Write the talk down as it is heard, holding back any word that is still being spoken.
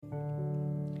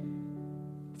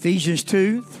Ephesians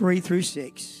 2, 3 through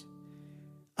 6.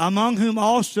 Among whom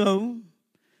also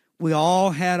we all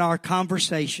had our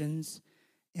conversations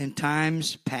in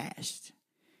times past,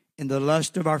 in the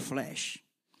lust of our flesh,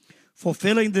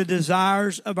 fulfilling the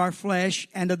desires of our flesh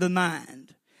and of the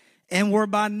mind, and were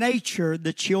by nature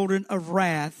the children of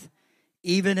wrath,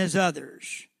 even as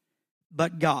others.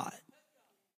 But God.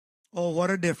 Oh, what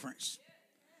a difference.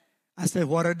 I said,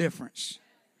 what a difference.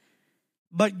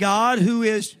 But God, who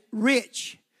is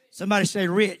rich, somebody say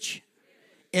rich,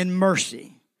 in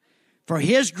mercy, for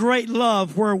his great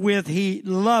love wherewith he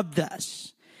loved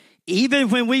us, even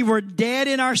when we were dead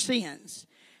in our sins,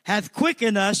 hath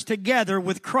quickened us together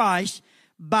with Christ.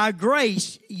 By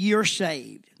grace ye are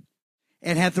saved,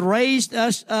 and hath raised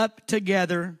us up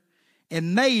together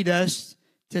and made us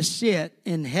to sit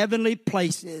in heavenly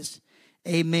places.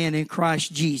 Amen. In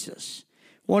Christ Jesus.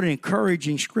 What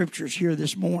encouraging scriptures here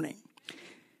this morning.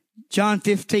 John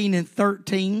 15 and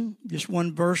 13, just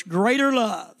one verse. Greater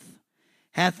love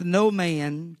hath no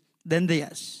man than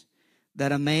this,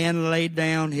 that a man laid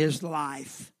down his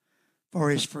life for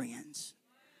his friends.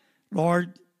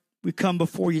 Lord, we come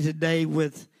before you today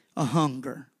with a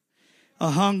hunger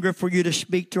for you to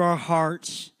speak to our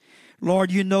hearts.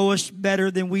 Lord, you know us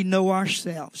better than we know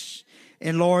ourselves.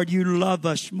 And Lord, you love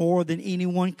us more than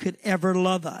anyone could ever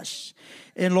love us.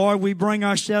 And Lord, we bring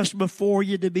ourselves before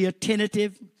you to be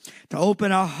attentive, to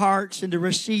open our hearts and to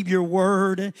receive your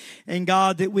word. And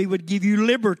God, that we would give you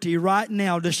liberty right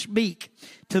now to speak,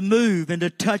 to move, and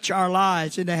to touch our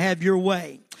lives and to have your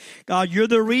way. God, you're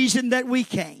the reason that we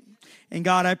came. And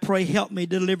God, I pray, help me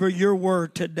deliver your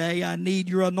word today. I need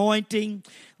your anointing,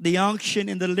 the unction,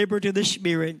 and the liberty of the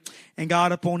Spirit. And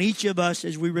God, upon each of us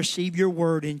as we receive your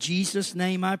word. In Jesus'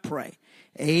 name I pray.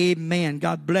 Amen.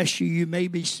 God bless you. You may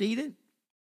be seated.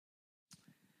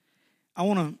 I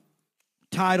want to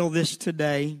title this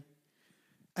today,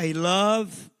 A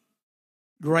Love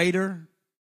Greater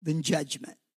Than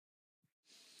Judgment.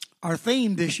 Our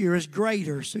theme this year is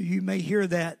greater, so you may hear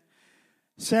that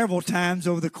several times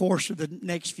over the course of the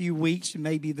next few weeks and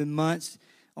maybe the months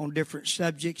on different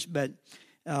subjects, but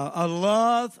a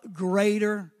love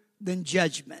greater than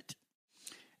judgment.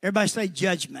 Everybody say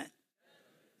judgment.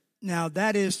 Now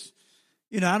that is,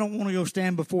 I don't want to go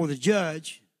stand before the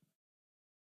judge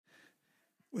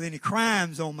with any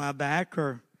crimes on my back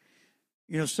or,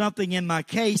 something in my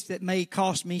case that may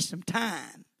cost me some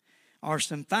time or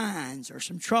some fines or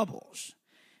some troubles,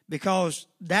 because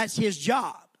that's his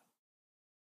job.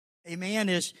 Amen,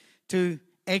 is to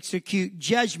execute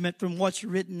judgment from what's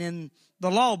written in the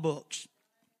law books.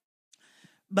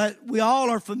 But we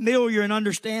all are familiar and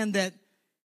understand that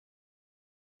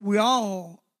we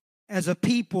all, as a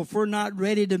people, if we're not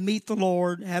ready to meet the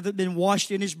Lord, haven't been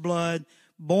washed in his blood,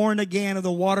 born again of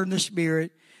the water and the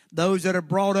Spirit, those that are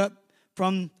brought up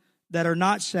from that are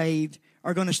not saved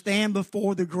are going to stand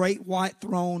before the great white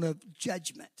throne of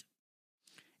judgment.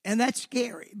 And that's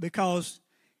scary because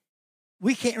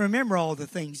we can't remember all the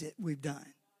things that we've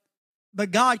done.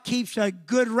 But God keeps a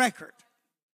good record.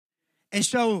 And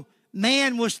so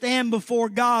man will stand before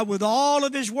God with all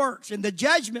of his works, and the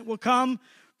judgment will come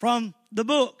from the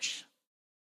books.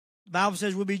 The Bible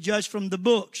says we'll be judged from the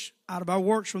books, out of our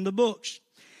works from the books.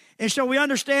 And so we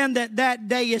understand that that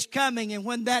day is coming, and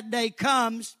when that day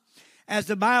comes, as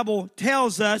the Bible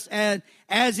tells us,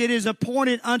 as it is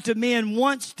appointed unto men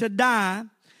once to die,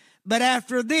 but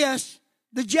after this,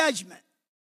 the judgment.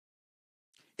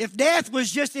 If death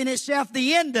was just in itself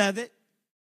the end of it,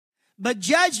 but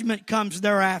judgment comes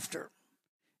thereafter.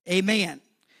 Amen.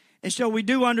 And so we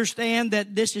do understand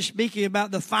that this is speaking about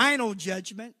the final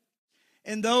judgment.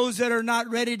 And those that are not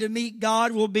ready to meet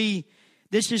God will be,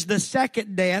 this is the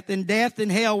second death, and death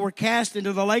and hell were cast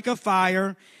into the lake of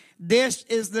fire. This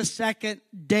is the second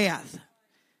death.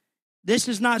 This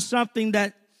is not something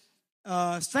that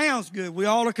sounds good. We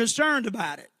all are concerned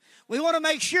about it. We want to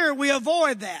make sure we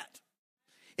avoid that.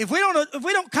 If we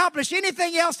don't accomplish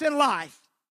anything else in life,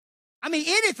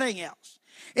 anything else,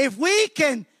 if we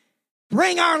can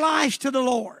bring our lives to the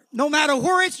Lord, no matter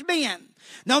where it's been,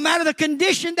 no matter the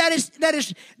condition that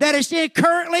is in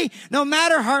currently, no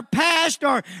matter our past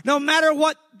or no matter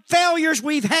what failures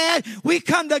we've had, we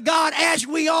come to God as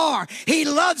we are. He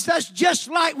loves us just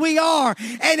like we are.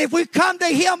 And if we come to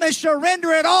him and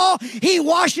surrender it all, he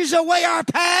washes away our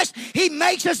past. He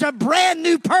makes us a brand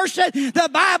new person. The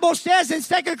Bible says in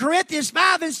 2 Corinthians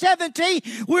 5 and 17,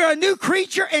 we're a new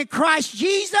creature in Christ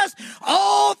Jesus.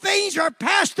 All things are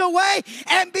passed away,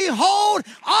 and behold,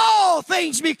 all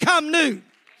things become new.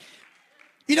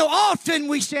 Often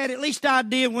we said, at least I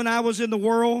did when I was in the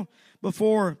world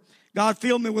before God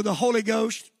filled me with the Holy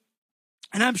Ghost,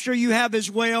 and I'm sure you have as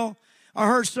well. I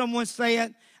heard someone say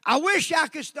it, I wish I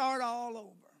could start all over.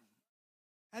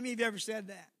 How many of you ever said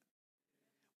that?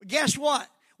 But guess what?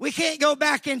 We can't go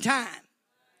back in time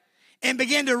and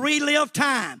begin to relive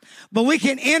time. But we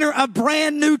can enter a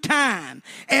brand new time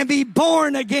and be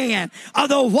born again of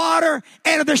the water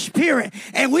and of the Spirit.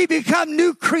 And we become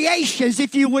new creations,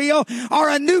 if you will, or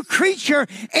a new creature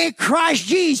in Christ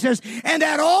Jesus. And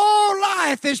that old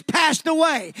life is passed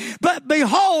away. But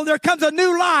behold, there comes a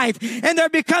new life and there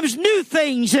becomes new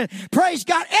things. Praise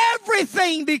God,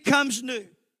 everything becomes new.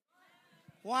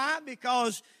 Why?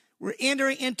 Because we're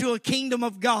entering into a kingdom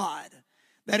of God.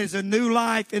 That is a new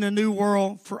life in a new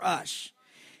world for us.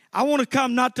 I want to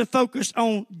come not to focus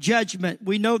on judgment.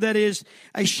 We know that is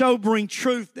a sobering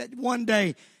truth that one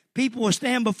day people will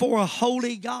stand before a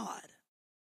holy God.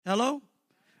 Hello?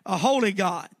 A holy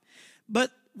God. But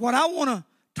what I want to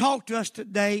talk to us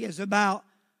today is about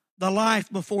the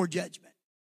life before judgment.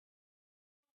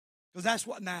 Because that's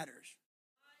what matters.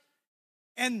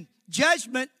 And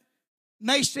judgment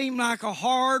may seem like a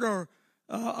hard or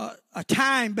a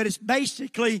time, but it's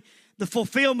basically the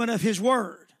fulfillment of His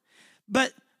Word.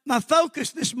 But my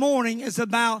focus this morning is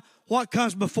about what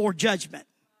comes before judgment.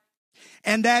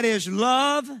 And that is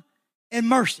love and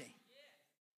mercy.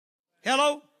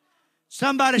 Hello?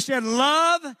 Somebody said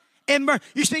love and mercy.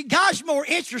 You see, God's more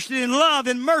interested in love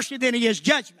and mercy than He is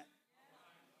judgment.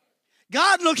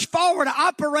 God looks forward to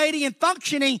operating and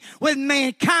functioning with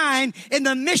mankind in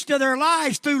the midst of their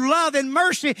lives through love and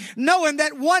mercy, knowing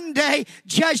that one day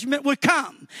judgment would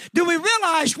come. Do we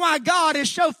realize why God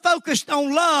is so focused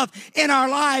on love in our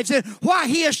lives and why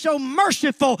He is so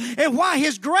merciful and why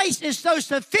His grace is so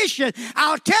sufficient?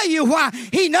 I'll tell you why.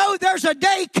 He knows there's a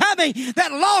day coming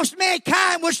that lost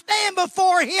mankind will stand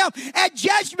before Him at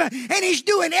judgment, and He's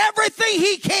doing everything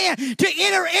He can to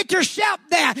intercept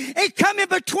that and come in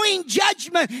between judgment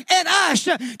and us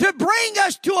to bring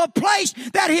us to a place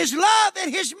that His love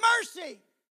and His mercy.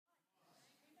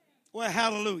 Well,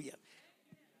 hallelujah.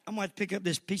 I'm going to pick up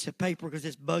this piece of paper because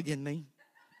it's bugging me.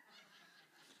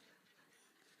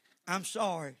 I'm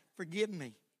sorry. Forgive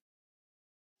me.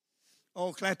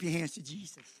 Oh, clap your hands to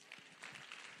Jesus.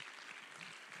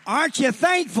 Aren't you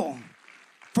thankful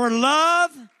for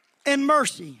love and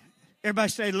mercy? Everybody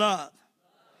say love.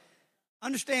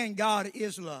 Understand God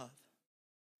is love.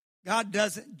 God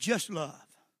doesn't just love.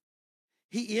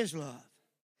 He is love.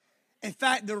 In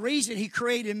fact, the reason He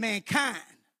created mankind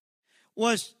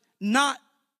was not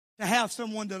to have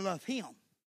someone to love Him.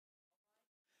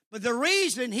 But the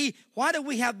reason why do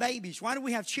we have babies? Why do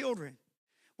we have children?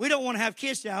 We don't want to have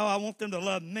kids say, oh, I want them to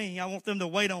love me. I want them to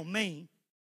wait on me.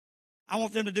 I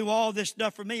want them to do all this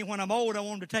stuff for me. When I'm old, I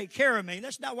want them to take care of me.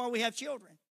 That's not why we have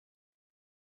children.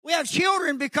 We have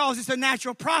children because it's a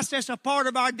natural process, a part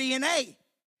of our DNA.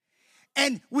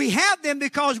 And we have them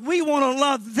because we want to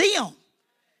love them.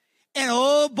 And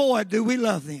oh boy, do we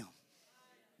love them.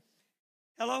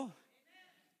 Hello?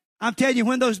 I'm telling you,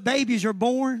 when those babies are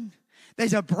born,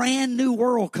 there's a brand new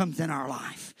world comes in our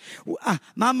life.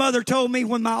 My mother told me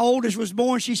when my oldest was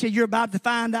born, she said, you're about to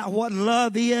find out what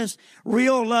love is,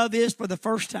 real love is for the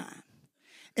first time.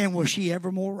 And was she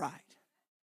ever more right?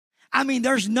 I mean,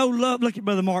 there's no love. Look at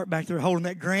Brother Mark back there holding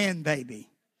that grandbaby.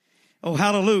 Oh,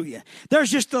 hallelujah. There's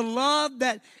just a love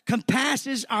that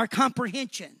compasses our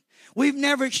comprehension. We've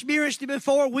never experienced it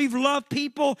before. We've loved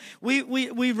people.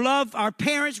 We've loved our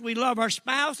parents. We love our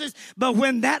spouses. But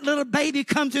when that little baby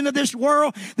comes into this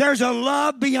world, there's a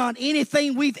love beyond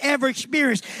anything we've ever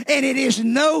experienced. And it is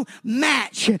no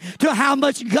match to how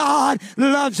much God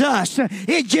loves us.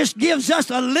 It just gives us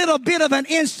a little bit of an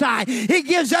insight. It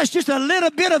gives us just a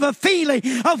little bit of a feeling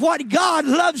of what God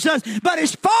loves us. But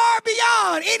it's far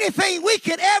beyond anything we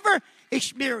could ever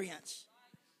experience.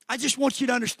 I just want you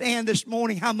to understand this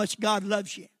morning how much God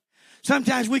loves you.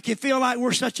 Sometimes we can feel like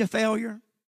we're such a failure.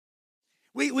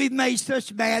 We've made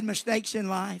such bad mistakes in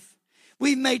life.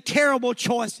 We've made terrible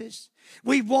choices.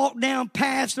 We've walked down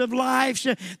paths of life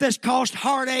that's caused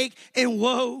heartache and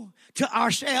woe to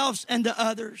ourselves and to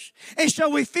others. And so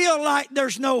we feel like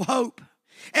there's no hope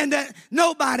and that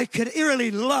nobody could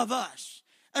really love us,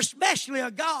 especially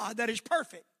a God that is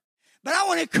perfect. But I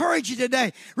want to encourage you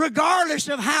today, regardless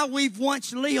of how we've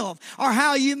once lived or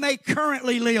how you may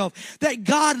currently live, that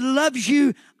God loves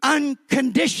you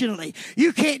unconditionally.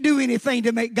 You can't do anything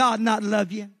to make God not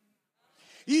love you.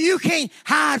 You can't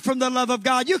hide from the love of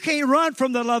God. You can't run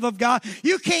from the love of God.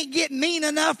 You can't get mean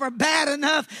enough or bad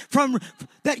enough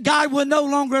that God will no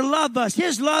longer love us.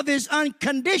 His love is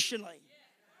unconditionally.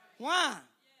 Why?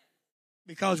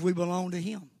 Because we belong to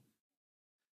Him.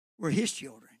 We're His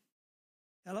children.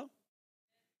 Hello?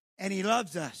 And He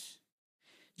loves us.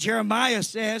 Jeremiah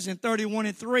says in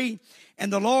 31:3,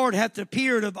 and the Lord hath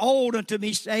appeared of old unto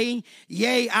me, saying,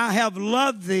 yea, I have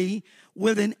loved thee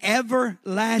with an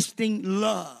everlasting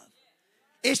love.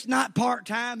 It's not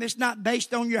part-time. It's not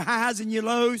based on your highs and your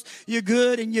lows, your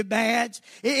good and your bads.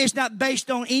 It's not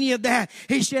based on any of that.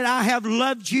 He said, I have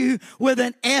loved you with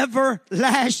an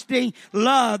everlasting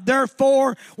love.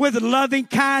 Therefore, with loving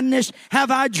kindness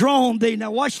have I drawn thee. Now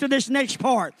watch to this next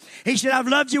part. He said, I've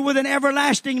loved you with an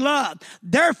everlasting love.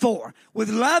 Therefore, with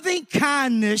loving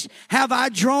kindness have I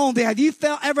drawn thee. Have you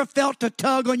ever felt a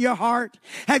tug on your heart?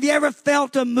 Have you ever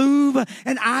felt a move,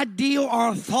 an ideal or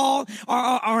a thought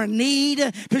or a need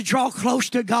to draw close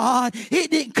to God? It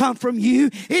didn't come from you.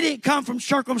 It didn't come from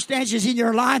circumstances in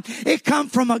your life. It come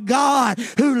from a God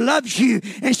who loves you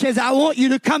and says, I want you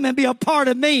to come and be a part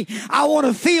of me. I want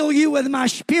to fill you with my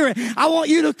spirit. I want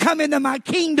you to come into my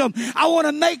kingdom. I want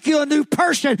to make you a new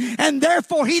person. And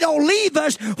therefore, he don't leave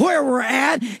us where we're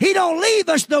at. He don't leave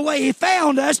us the way he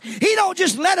found us. He don't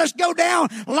just let us go down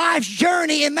life's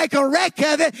journey and make a wreck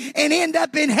of it and end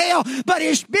up in hell. But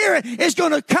his spirit is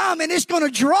going to come and it's going to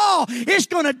draw. It's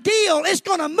going to deal. It's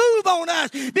going to move on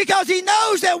us because he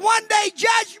knows that one day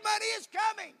judgment is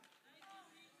coming.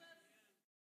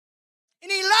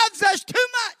 And he loves us too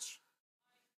much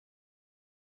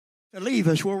to leave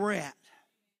us where we're at.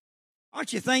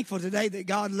 Aren't you thankful today that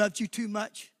God loves you too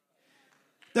much?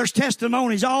 There's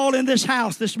testimonies all in this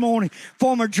house this morning.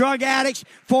 Former drug addicts,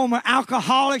 former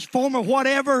alcoholics, former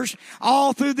whatevers,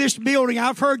 all through this building.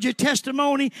 I've heard your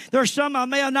testimony. There's some I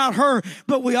may have not heard,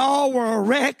 but we all were a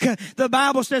wreck. The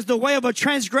Bible says the way of a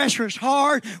transgressor is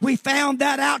hard. We found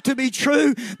that out to be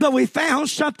true, but we found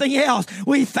something else.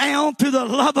 We found through the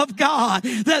love of God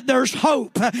that there's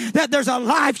hope, that there's a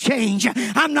life change.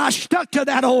 I'm not stuck to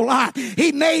that old life.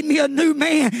 He made me a new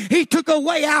man. He took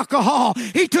away alcohol.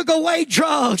 He took away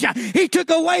drugs. He took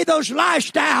away those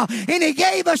lifestyles and he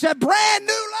gave us a brand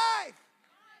new life.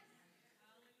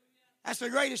 That's the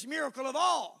greatest miracle of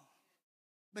all.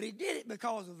 But he did it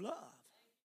because of love.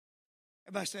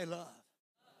 Everybody say love.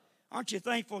 Aren't you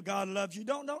thankful God loves you?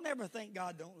 Don't ever think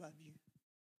God don't love you.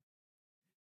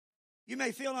 You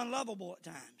may feel unlovable at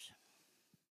times.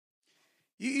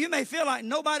 You may feel like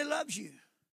nobody loves you.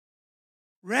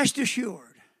 Rest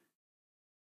assured,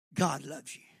 God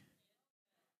loves you.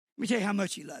 Let me tell you how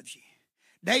much he loves you.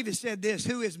 David said this,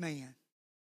 who is man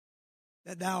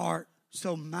that thou art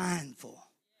so mindful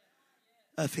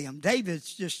of him?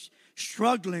 David's just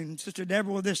struggling, Sister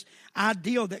Deborah, with this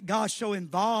ideal that God's so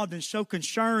involved and so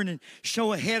concerned and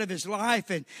so ahead of his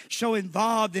life and so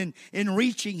involved in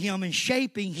reaching him and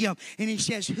shaping him. And he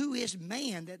says, who is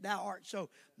man that thou art so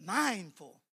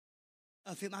mindful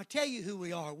of him? I tell you who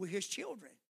we are. We're his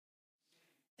children.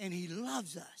 And he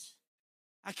loves us.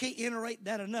 I can't iterate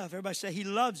that enough. Everybody say he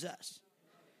loves us.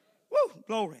 Woo,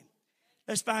 glory.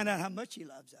 Let's find out how much he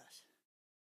loves us.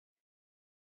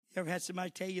 You ever had somebody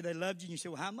tell you they loved you and you say,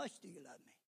 well, how much do you love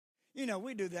me? You know,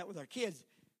 we do that with our kids.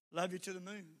 Love you to the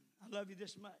moon. I love you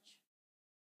this much.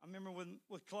 I remember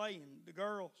with Clay and the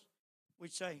girls,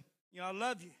 we'd say, you know, I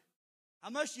love you. How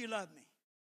much do you love me?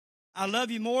 I love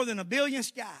you more than a billion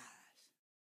skies.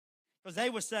 Because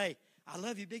they would say, I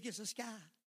love you big as the sky.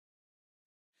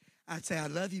 I'd say, I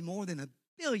love you more than a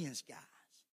billion skies.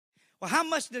 Well, how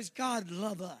much does God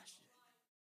love us?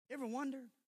 You ever wonder?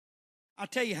 I'll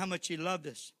tell you how much he loved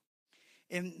us.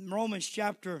 In Romans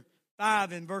chapter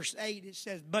 5 and verse 8, it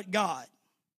says, but God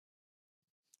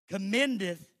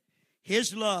commendeth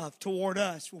his love toward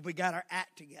us when we got our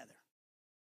act together.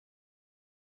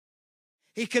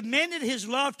 He commended his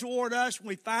love toward us when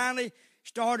we finally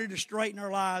started to straighten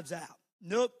our lives out.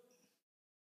 Nope.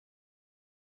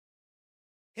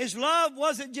 His love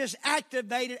wasn't just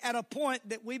activated at a point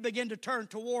that we begin to turn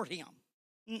toward him.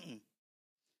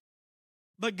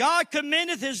 But God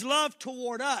commendeth his love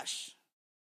toward us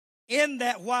in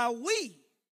that while we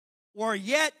were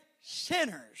yet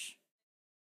sinners,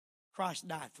 Christ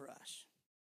died for us.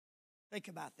 Think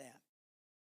about that.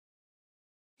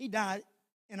 He died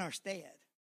in our stead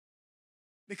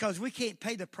because we can't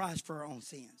pay the price for our own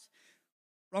sins.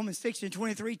 Romans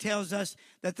 6:23 tells us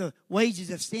that the wages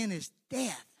of sin is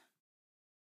death.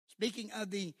 Speaking of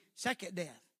the second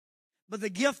death. But the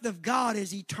gift of God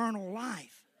is eternal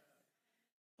life.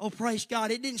 Oh, praise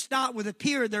God. It didn't stop with a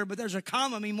period there, but there's a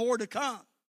comma, more to come.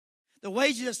 The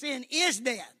wages of sin is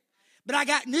death. But I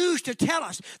got news to tell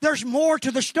us. There's more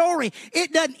to the story.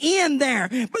 It doesn't end there.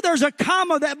 But there's a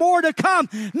comma that more to come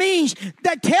means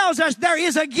that tells us there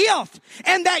is a gift.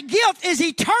 And that gift is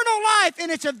eternal life.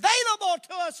 And it's available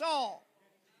to us all.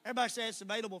 Everybody say it's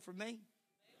available for me.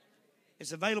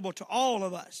 It's available to all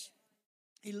of us.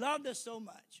 He loved us so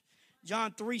much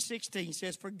John 3:16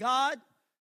 says, "For God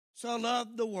so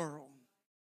loved the world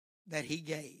that he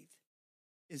gave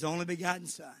his only begotten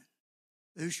Son.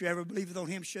 Whosoever believeth on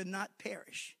him should not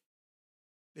perish,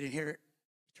 but inherit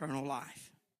eternal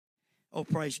life." Oh,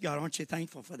 praise God. Aren't you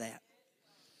thankful for that?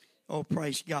 Oh,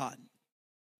 praise God.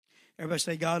 Everybody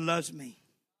say, God loves me.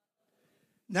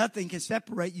 Nothing can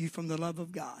separate you from the love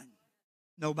of God.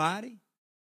 Nobody,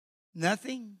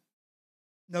 nothing,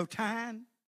 no time,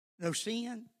 no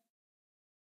sin.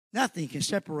 Nothing can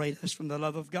separate us from the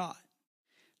love of God.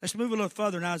 Let's move a little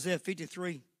further in Isaiah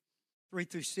 53,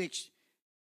 3-6.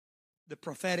 The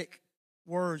prophetic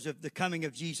words of the coming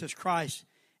of Jesus Christ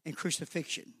and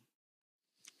crucifixion.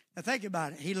 Now think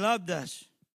about it. He loved us,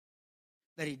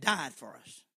 that he died for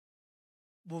us.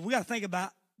 Well, we got to think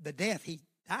about the death. He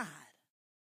died.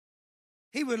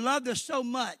 He would love us so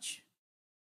much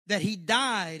that he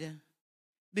died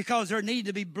because there needed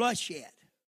to be bloodshed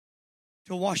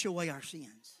to wash away our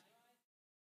sins.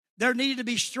 There needed to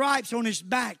be stripes on his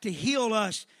back to heal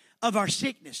us of our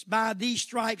sickness. By these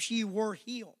stripes you were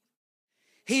healed.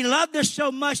 He loved us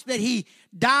so much that he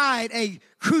died a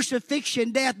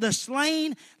crucifixion death, the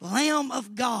slain Lamb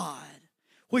of God,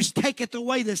 which taketh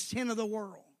away the sin of the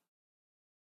world.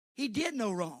 He did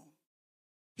no wrong.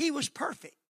 He was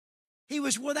perfect. He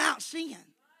was without sin.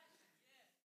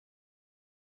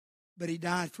 But he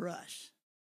died for us.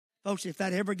 Folks, if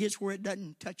that ever gets where it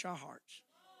doesn't touch our hearts.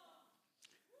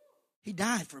 He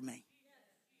died for me.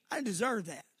 I didn't deserve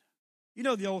that. You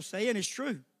know the old saying, it's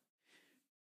true.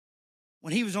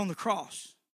 When he was on the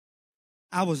cross,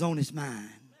 I was on his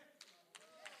mind.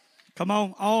 Come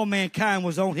on, all mankind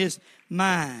was on his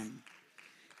mind.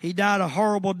 He died a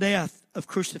horrible death of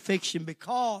crucifixion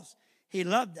because he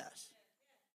loved us.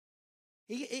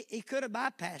 He could have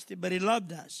bypassed it, but he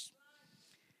loved us.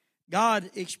 God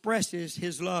expresses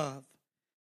his love.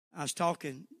 I was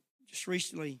talking just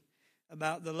recently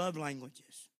about the love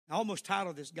languages. I almost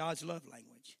titled this God's love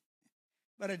language,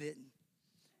 but I didn't.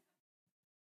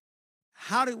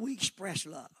 How do we express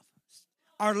love?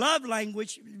 Our love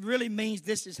language really means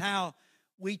this is how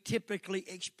we typically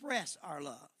express our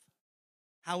love,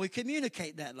 how we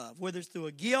communicate that love, whether it's through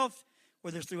a gift,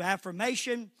 whether it's through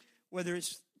affirmation, whether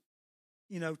it's,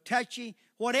 touchy,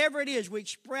 whatever it is, we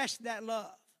express that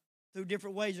love through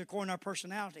different ways according to our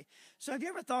personality. So have you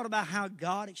ever thought about how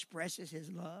God expresses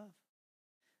his love?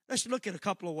 Let's look at a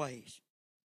couple of ways.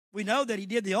 We know that he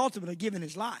did the ultimate of giving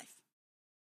his life.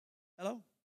 Hello?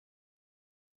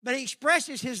 But he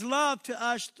expresses his love to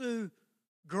us through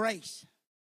grace.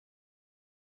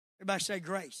 Everybody say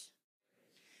grace.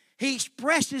 He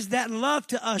expresses that love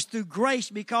to us through grace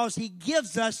because he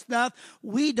gives us stuff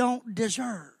we don't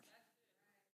deserve.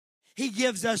 He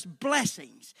gives us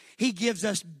blessings. He gives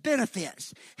us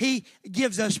benefits. He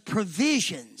gives us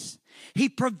provisions. He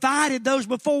provided those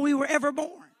before we were ever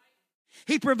born.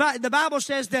 The Bible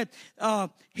says that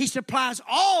he supplies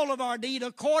all of our need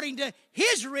according to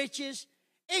his riches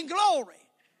in glory.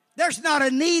 There's not a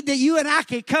need that you and I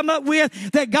can come up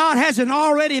with that God hasn't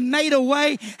already made a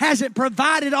way, hasn't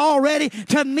provided already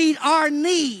to meet our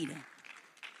need.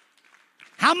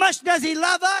 How much does he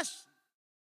love us?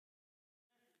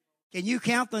 Can you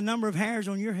count the number of hairs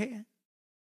on your head?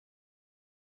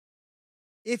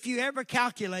 If you ever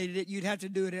calculated it, you'd have to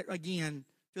do it again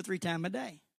 2 or 3 times a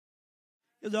day.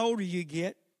 The older you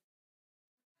get,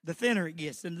 the thinner it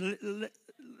gets. And,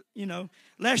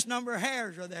 less number of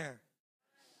hairs are there.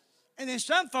 And then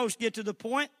some folks get to the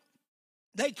point,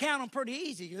 they count them pretty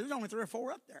easy. There's only 3 or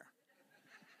 4 up there.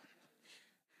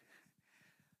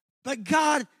 But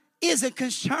God isn't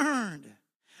concerned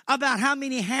about how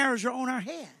many hairs are on our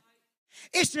head.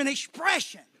 It's an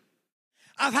expression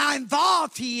of how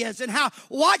involved he is and how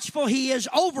watchful he is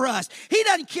over us. He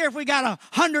doesn't care if we got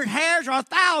 100 hairs or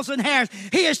 1,000 hairs.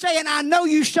 He is saying, I know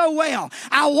you so well.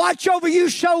 I watch over you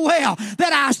so well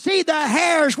that I see the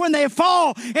hairs when they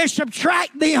fall and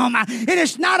subtract them. And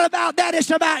it's not about that.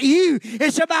 It's about you.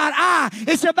 It's about I.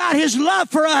 It's about his love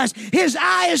for us. His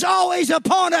eye is always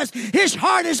upon us. His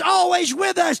heart is always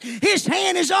with us. His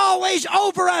hand is always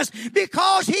over us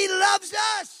because he loves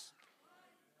us.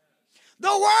 The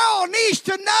world needs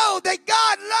to know that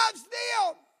God loves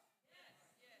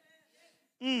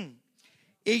them.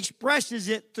 He expresses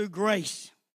it through grace.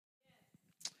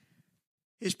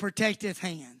 His protective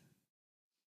hand.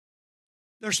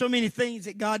 There's so many things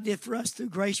that God did for us through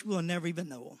grace, we'll never even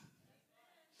know them.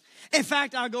 In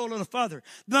fact, I'll go a little further.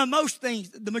 The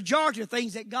majority of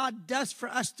things that God does for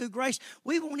us through grace,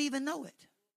 we won't even know it.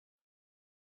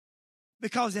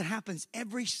 Because it happens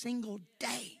every single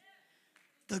day.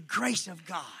 The grace of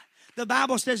God. The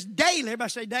Bible says daily. Everybody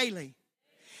say daily.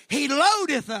 He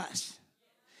loadeth us.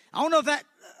 I don't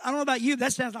know about you, but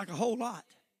that sounds like a whole lot.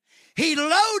 He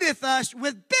loadeth us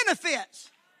with benefits.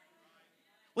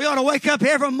 We ought to wake up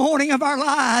every morning of our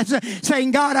lives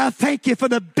saying, God, I thank you for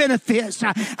the benefits.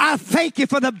 I thank you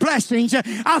for the blessings.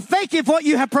 I thank you for what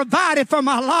you have provided for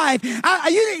my life. You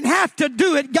didn't have to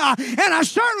do it, God, and I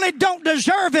certainly don't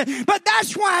deserve it, but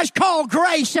that's why it's called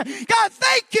grace. God,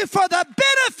 thank you for the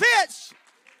benefits.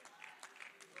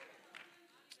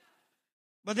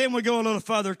 But then we go a little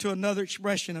further to another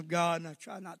expression of God, and I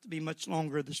try not to be much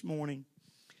longer this morning.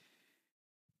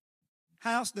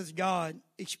 How else does God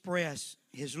express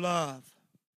His love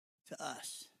to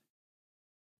us?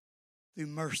 Through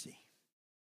mercy.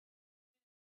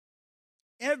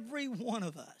 Every one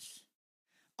of us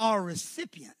are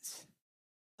recipients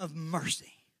of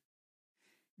mercy.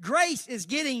 Grace is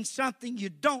getting something you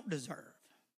don't deserve.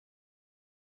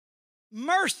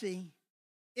 Mercy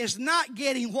is not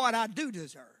getting what I do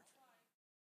deserve.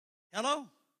 Hello?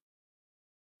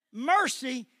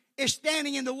 Mercy is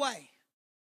standing in the way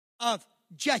of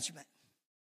judgment.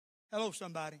 Hello,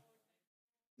 somebody.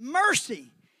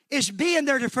 Mercy is being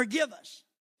there to forgive us.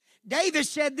 David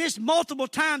said this multiple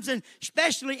times, and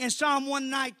especially in Psalm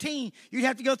 119. You'd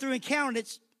have to go through and count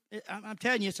it. I'm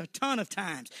telling you, it's a ton of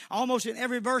times. Almost in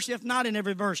every verse, if not in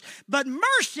every verse. But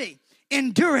mercy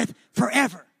endureth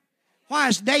forever. Why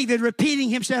is David repeating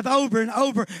himself over and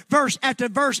over, verse after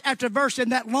verse after verse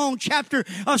in that long chapter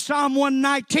of Psalm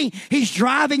 119? He's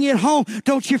driving it home.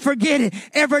 Don't you forget it.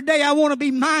 Every day I want to be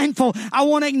mindful. I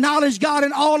want to acknowledge God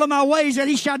in all of my ways that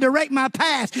He shall direct my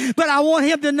path. But I want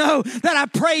Him to know that I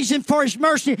praise Him for His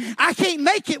mercy. I can't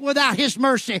make it without His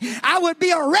mercy. I would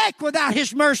be a wreck without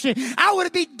His mercy. I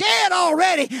would be dead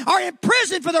already or in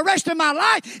prison for the rest of my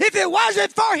life if it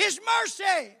wasn't for His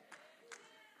mercy.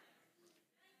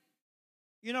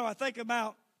 You know, I think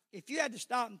about, if you had to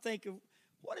stop and think of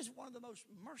what is one of the most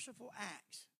merciful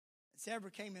acts that's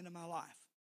ever came into my life.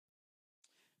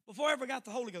 Before I ever got the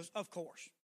Holy Ghost, of course,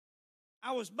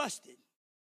 I was busted.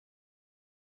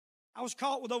 I was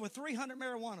caught with over 300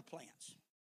 marijuana plants.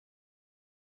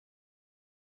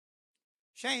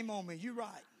 Shame on me, you're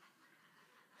right.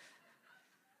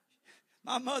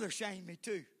 My mother shamed me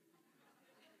too.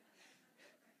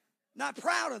 Not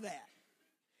proud of that.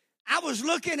 I was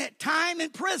looking at time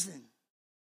in prison.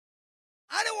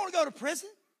 I didn't want to go to prison.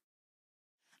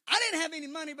 I didn't have any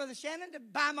money, Brother Shannon, to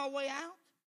buy my way out.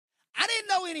 I didn't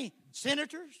know any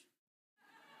senators.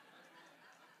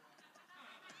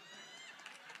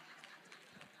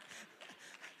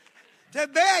 To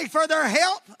beg for their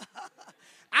help.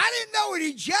 I didn't know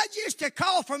any judges to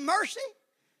call for mercy.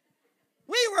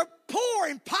 We were poor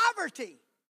in poverty.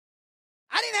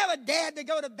 I didn't have a dad to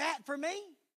go to bat for me.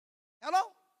 Hello?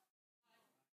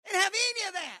 Didn't have any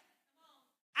of that.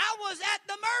 I was at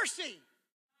the mercy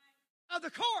of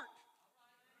the court,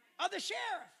 of the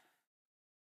sheriff.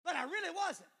 But I really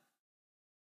wasn't.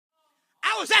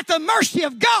 I was at the mercy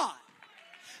of God.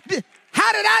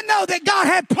 How did I know that God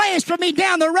had plans for me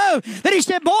down the road? That He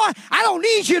said, boy, I don't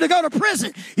need you to go to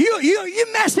prison.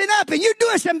 You messing up and you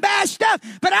doing some bad stuff,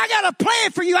 but I got a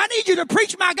plan for you. I need you to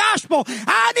preach my gospel.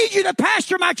 I need you to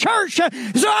pastor my church.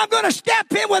 So I'm going to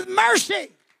step in with mercy.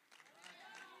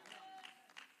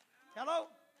 Hello?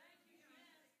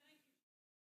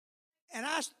 And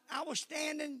I was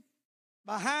standing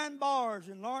behind bars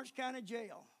in Lawrence County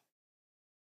Jail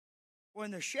when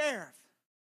the sheriff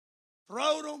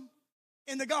throwed them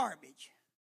in the garbage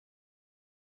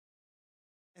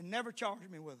and never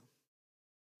charged me with them.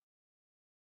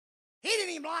 He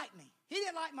didn't even like me. He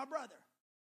didn't like my brother.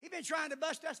 He'd been trying to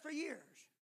bust us for years.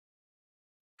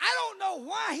 I don't know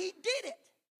why he did it.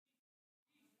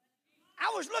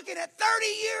 I was looking at 30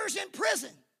 years in prison.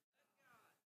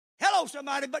 Hello,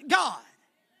 somebody, but God.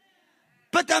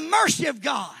 But the mercy of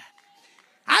God.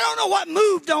 I don't know what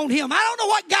moved on him. I don't know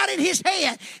what got in his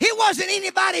head. It wasn't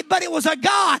anybody, but it was a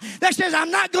God that says, I'm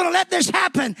not going to let this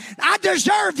happen. I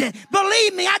deserved it.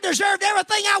 Believe me, I deserved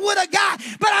everything I would have got.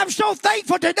 But I'm so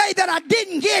thankful today that I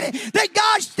didn't get it. That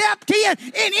God stepped in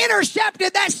and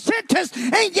intercepted that sentence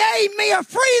and gave me a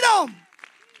freedom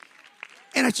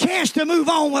and a chance to move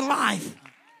on with life.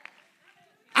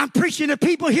 I'm preaching to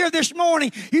people here this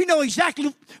morning. You know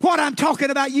exactly what I'm talking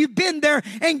about. You've been there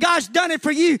and God's done it for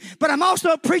you. But I'm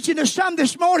also preaching to some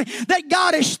this morning that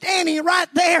God is standing right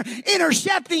there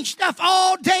intercepting stuff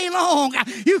all day long.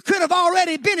 You could have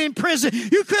already been in prison.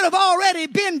 You could have already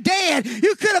been dead.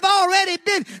 You could have already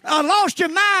been lost your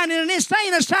mind in an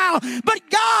insane asylum. But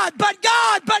God,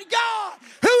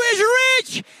 who is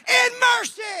rich in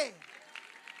mercy.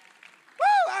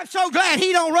 Woo, I'm so glad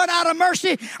He don't run out of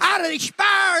mercy. I'd have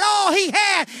expired all He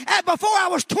had before I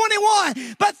was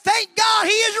 21. But thank God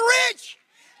He is rich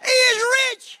He is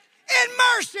rich in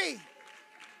mercy.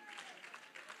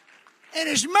 And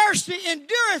his mercy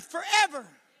endureth forever.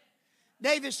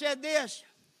 David said this,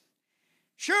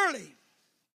 surely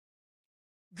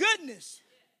goodness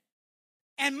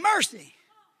and mercy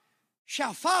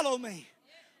shall follow me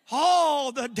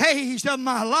all the days of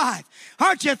my life.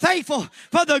 Aren't you thankful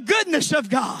for the goodness of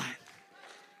God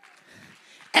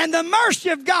and the mercy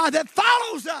of God that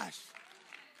follows us?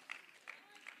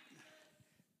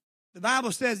 The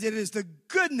Bible says it is the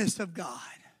goodness of God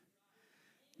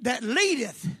that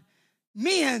leadeth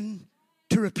men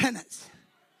to repentance.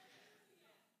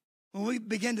 When we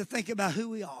begin to think about who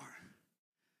we are,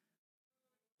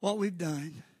 what we've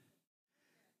done,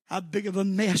 how big of a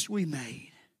mess we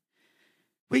made,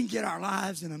 we can get our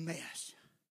lives in a mess.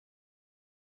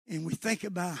 And we think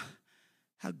about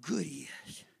how good He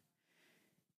is.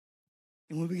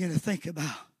 And we begin to think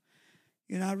about,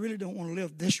 I really don't want to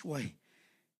live this way.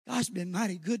 God's been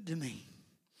mighty good to me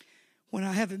when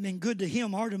I haven't been good to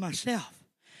Him or to myself.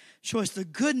 So it's the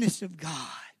goodness of God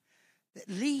that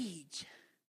leads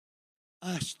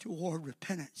us toward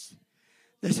repentance.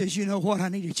 That says, you know what, I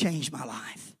need to change my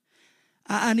life.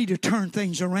 I need to turn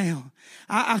things around.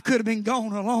 I could have been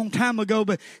gone a long time ago,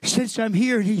 but since I'm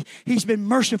here, He's been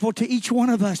merciful to each one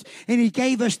of us, and He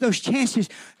gave us those chances.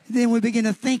 Then we begin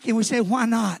to think and we say, why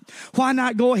not? Why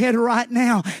not go ahead right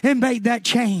now and make that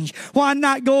change? Why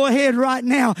not go ahead right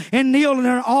now and kneel in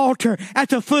an altar at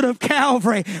the foot of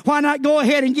Calvary? Why not go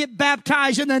ahead and get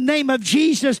baptized in the name of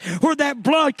Jesus where that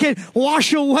blood can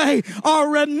wash away or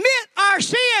remit our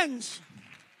sins?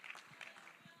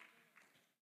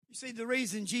 See, the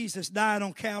reason Jesus died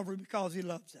on Calvary because He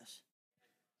loves us.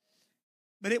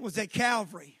 But it was at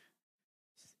Calvary,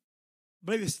 I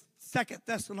believe it's 2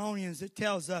 Thessalonians that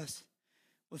tells us,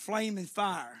 with flaming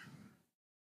fire,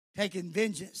 taking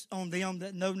vengeance on them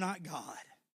that know not God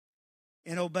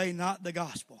and obey not the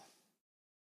gospel.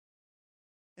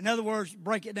 In other words,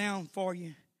 break it down for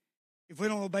you. If we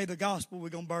don't obey the gospel, we're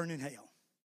going to burn in hell.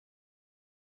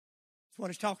 That's what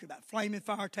it's talking about. Flaming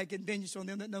fire, taking vengeance on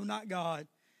them that know not God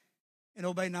and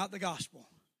obey not the gospel.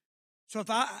 So if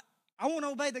I want to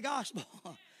obey the gospel,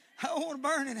 I don't want to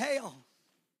burn in hell.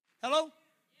 Hello?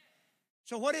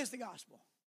 So what is the gospel?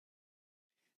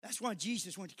 That's why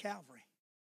Jesus went to Calvary,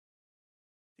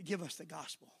 to give us the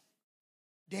gospel.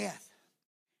 Death,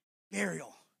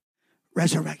 burial,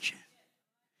 resurrection.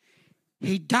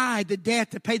 He died the death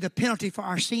to pay the penalty for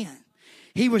our sin.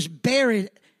 He was buried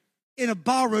in a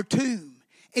borrowed tomb,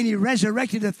 and He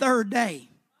resurrected the third day.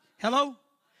 Hello?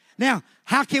 Now,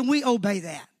 how can we obey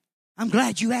that? I'm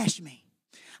glad you asked me.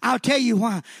 I'll tell you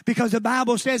why. Because the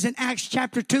Bible says in Acts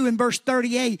chapter 2 and verse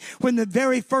 38, when the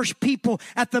very first people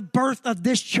at the birth of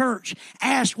this church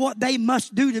asked what they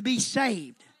must do to be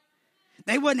saved,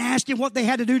 they wasn't asking what they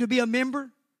had to do to be a member.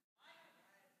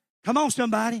 Come on,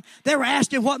 somebody. They were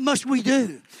asking, what must we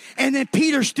do? And then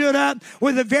Peter stood up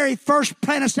with the very first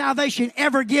plan of salvation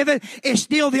ever given. It's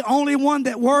still the only one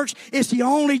that works. It's the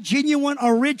only genuine,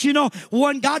 original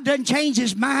one. God doesn't change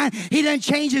His mind. He doesn't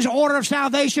change His order of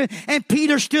salvation. And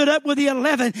Peter stood up with the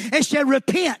 11 and said,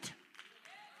 repent.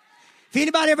 If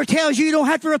anybody ever tells you you don't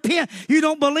have to repent, you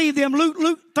don't believe them.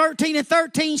 Luke 13 and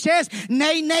 13 says,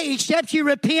 nay, except you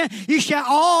repent, you shall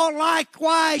all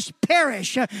likewise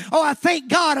perish. Oh, I thank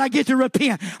God I get to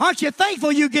repent. Aren't you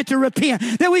thankful you get to repent?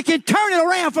 That we can turn it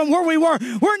around from where we were.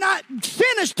 We're not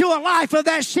sentenced to a life of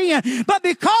that sin, but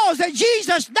because that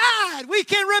Jesus died, we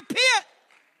can repent.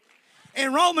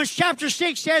 And Romans chapter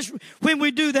 6 says, when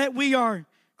we do that, we are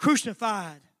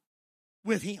crucified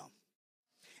with Him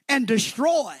and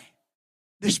destroy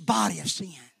this body of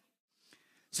sin.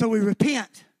 So we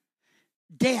repent,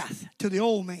 death to the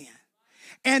old man.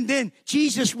 And then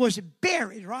Jesus was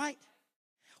buried, right?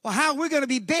 Well, how are we going to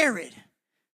be buried?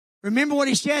 Remember what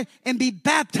He said? And be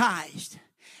baptized.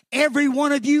 Every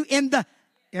one of you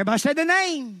everybody say the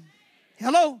name.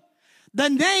 Hello? The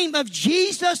name of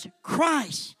Jesus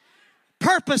Christ.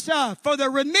 Purpose for the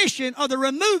remission or the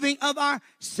removing of our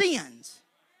sins.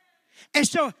 And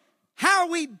so, how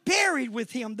are we buried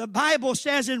with Him? The Bible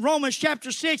says in Romans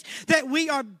chapter 6 that we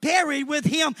are buried with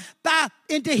Him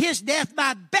into His death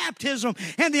by baptism.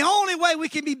 And the only way we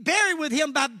can be buried with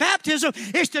Him by baptism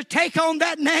is to take on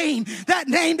that name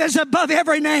that's above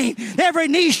every name. Every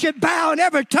knee should bow and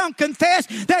every tongue confess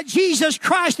that Jesus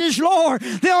Christ is Lord.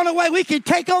 The only way we can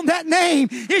take on that name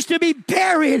is to be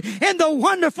buried in the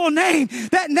wonderful name,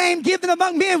 that name given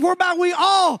among men whereby we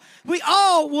all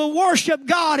will worship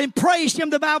God and praise Him.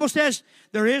 The Bible says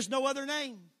there is no other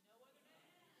name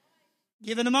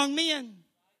given among men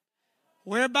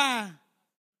whereby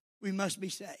we must be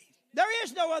saved. There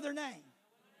is no other name.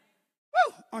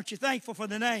 Woo! Aren't you thankful for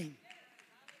the name?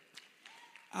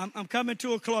 I'm coming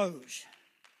to a close.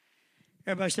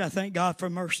 Everybody say, I thank God for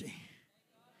mercy.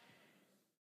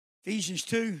 Ephesians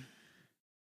 2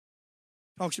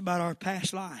 talks about our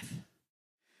past life.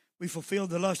 We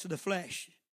fulfilled the lust of the flesh,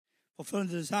 fulfilling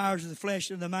the desires of the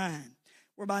flesh and the mind.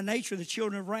 We're by nature the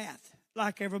children of wrath,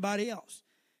 like everybody else.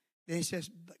 Then he says,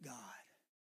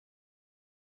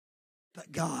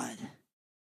 but God,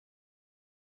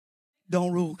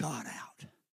 don't rule God out.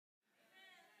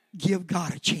 Give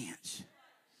God a chance.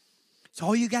 So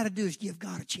all you got to do is give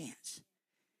God a chance.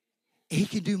 He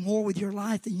can do more with your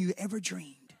life than you ever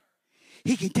dreamed.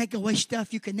 He can take away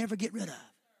stuff you can never get rid of.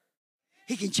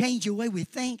 He can change the way we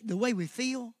think, the way we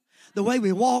feel, the way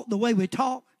we walk, the way we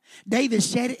talk. David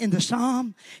said it in the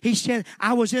Psalm. He said,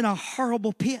 I was in a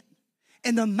horrible pit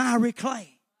in the miry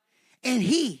clay, and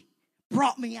he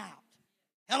brought me out.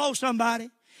 Hello, somebody.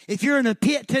 If you're in a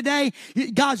pit today,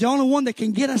 God's the only one that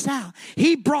can get us out.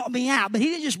 He brought me out, but he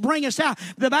didn't just bring us out.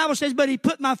 The Bible says, but he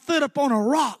put my foot up on a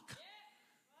rock.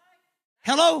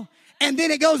 Hello? And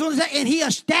then it goes on to say, and he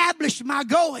established my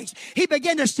goings. He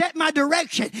began to set my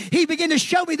direction. He began to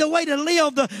show me the way to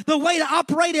live, the way to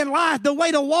operate in life, the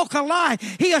way to walk a life.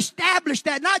 He established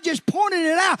that, not just pointing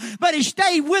it out, but he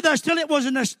stayed with us till it was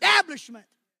an establishment.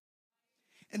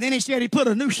 And then he said he put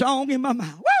a new song in my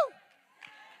mouth. Woo!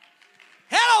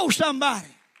 Hello, somebody.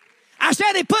 I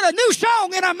said he put a new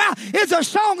song in our mouth. It's a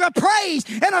song of praise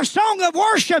and a song of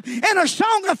worship and a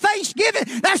song of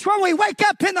thanksgiving. That's when we wake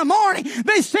up in the morning,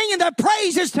 be singing the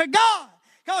praises to God.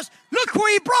 Because look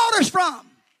where he brought us from.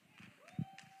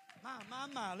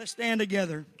 My. Let's stand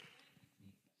together.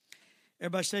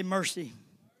 Everybody say mercy.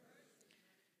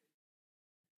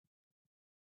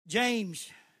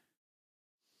 James.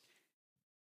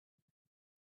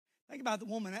 Think about the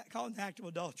woman caught in the act of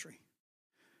adultery.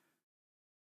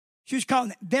 She was caught in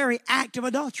the very act of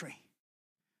adultery.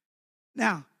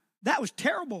 Now, that was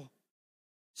terrible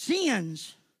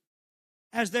sins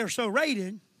as they're so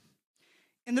rated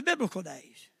in the biblical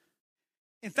days.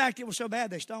 In fact, it was so bad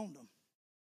they stoned them.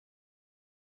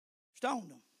 Stoned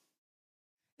them.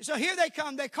 And so here they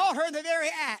come. They caught her in the very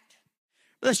act.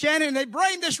 Brother Shannon, they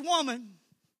bring this woman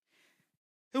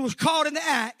who was caught in the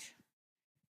act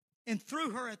and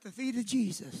threw her at the feet of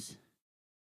Jesus.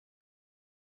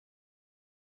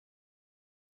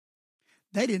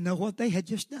 They didn't know what they had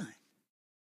just done.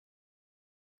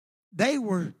 They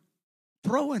were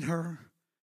throwing her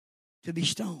to be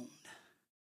stoned,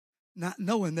 not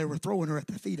knowing they were throwing her at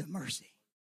the feet of mercy.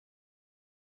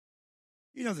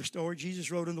 You know the story.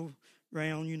 Jesus wrote on the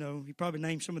ground, he probably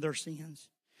named some of their sins.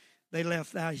 They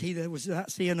left out. He that was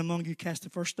without sin among you cast the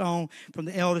first stone. From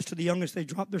the eldest to the youngest, they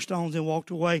dropped their stones and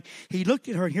walked away. He looked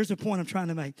at her, and here's the point I'm trying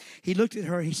to make. He looked at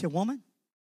her, and he said, woman,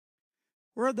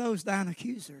 where are those thine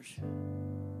accusers?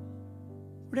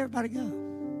 Where'd everybody go?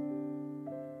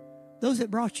 Those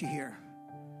that brought you here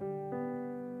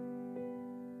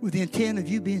with the intent of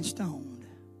you being stoned,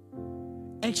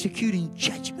 executing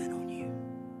judgment on you.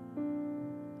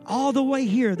 All the way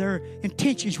here, their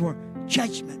intentions were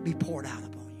judgment be poured out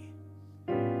upon you.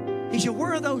 He said,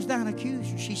 where are those thine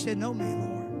accusers? She said, no man,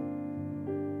 Lord.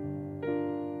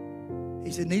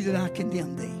 He said, neither did I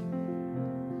condemn thee.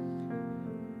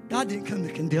 God didn't come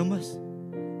to condemn us.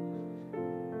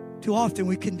 Too often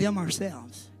we condemn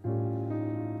ourselves.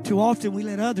 Too often we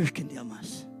let others condemn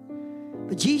us.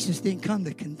 But Jesus didn't come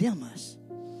to condemn us.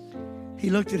 He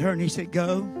looked at her and he said,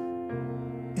 go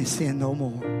and sin no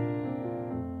more.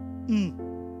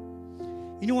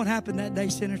 You know what happened that day,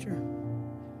 Senator?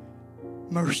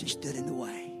 Mercy stood in the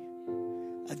way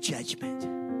of judgment.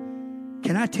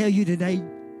 Can I tell you today,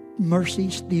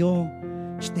 mercy still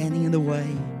standing in the way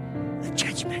of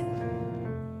judgment.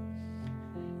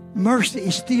 Mercy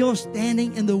is still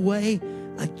standing in the way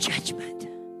of judgment.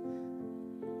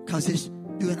 Because it's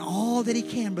doing all that he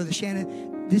can, Brother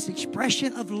Shannon. This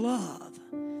expression of love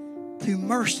through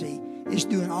mercy is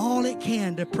doing all it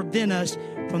can to prevent us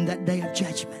from that day of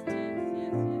judgment.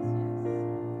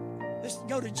 Let's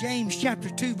go to James chapter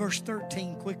 2, verse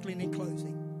 13 quickly and in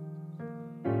closing.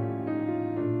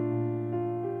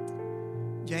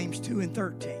 James 2 and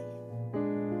 13.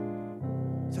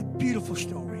 It's a beautiful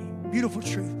story, beautiful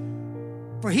truth.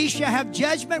 For he shall have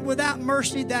judgment without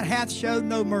mercy that hath showed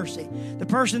no mercy. The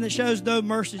person that shows no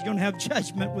mercy is going to have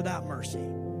judgment without mercy.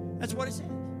 That's what it says.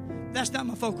 That's not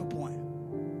my focal point.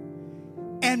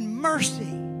 And mercy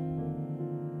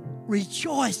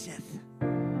rejoiceth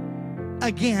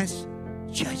against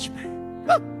judgment.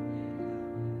 Woo!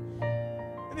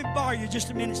 Let me borrow you just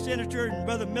a minute, Senator and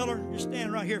Brother Miller. Just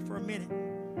stand right here for a minute.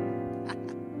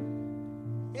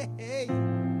 Hey,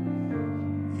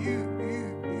 you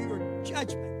are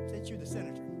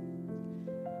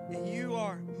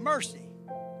Mercy.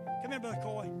 Come here, Brother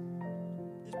Coy.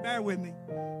 Just bear with me.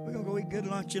 We're going to go eat good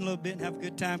lunch in a little bit and have a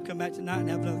good time. Come back tonight and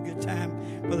have another good time.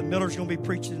 Brother Miller's going to be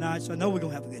preaching tonight, so I know we're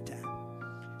going to have a good time.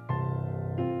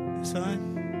 And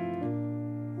son,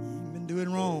 you've been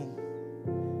doing wrong.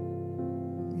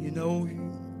 You know.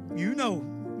 You're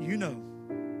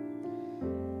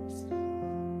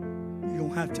going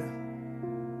to have to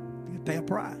pay a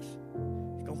price.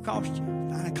 It's going to cost you.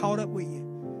 Finally caught up with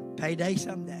you. Payday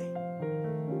someday.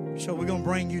 So we're going to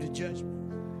bring you to judgment.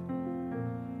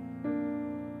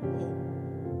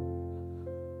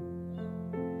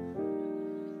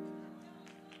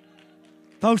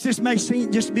 Folks, this may seem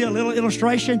just be a little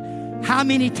illustration. How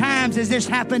many times has this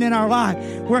happened in our life?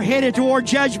 We're headed toward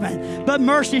judgment, but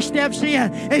mercy steps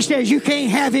in and says, you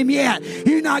can't have him yet.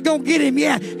 You're not going to get him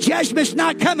yet. Judgment's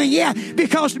not coming yet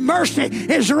because mercy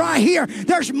is right here.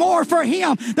 There's more for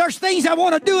him. There's things I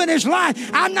want to do in his life.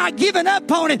 I'm not giving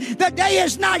up on it. The day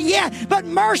is not yet, but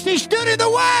mercy stood in the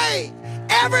way.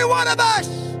 Every one of us.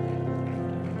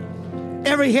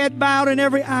 Every head bowed and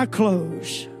every eye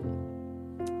closed.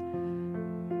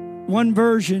 One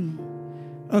version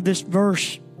of this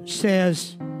verse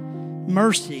says,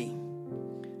 mercy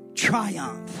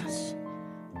triumphs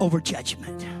over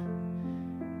judgment.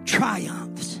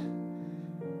 Triumphs.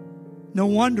 No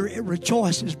wonder it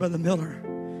rejoices, Brother Miller.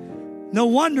 No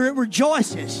wonder it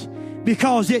rejoices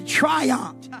because it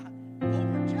triumphed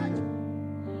over judgment.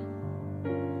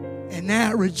 And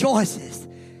now it rejoices.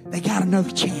 They got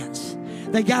another chance.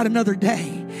 They got another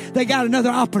day. They got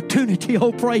another opportunity.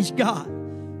 Oh, praise God.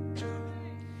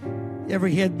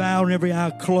 Every head bowed and every eye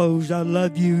closed. I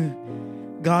love you.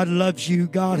 God loves you.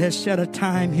 God has set a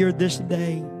time here this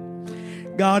day.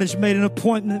 God has made an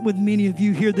appointment with many of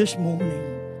you here this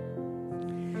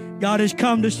morning. God has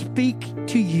come to speak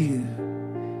to you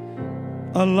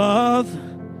a love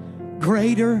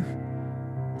greater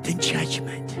than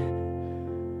judgment.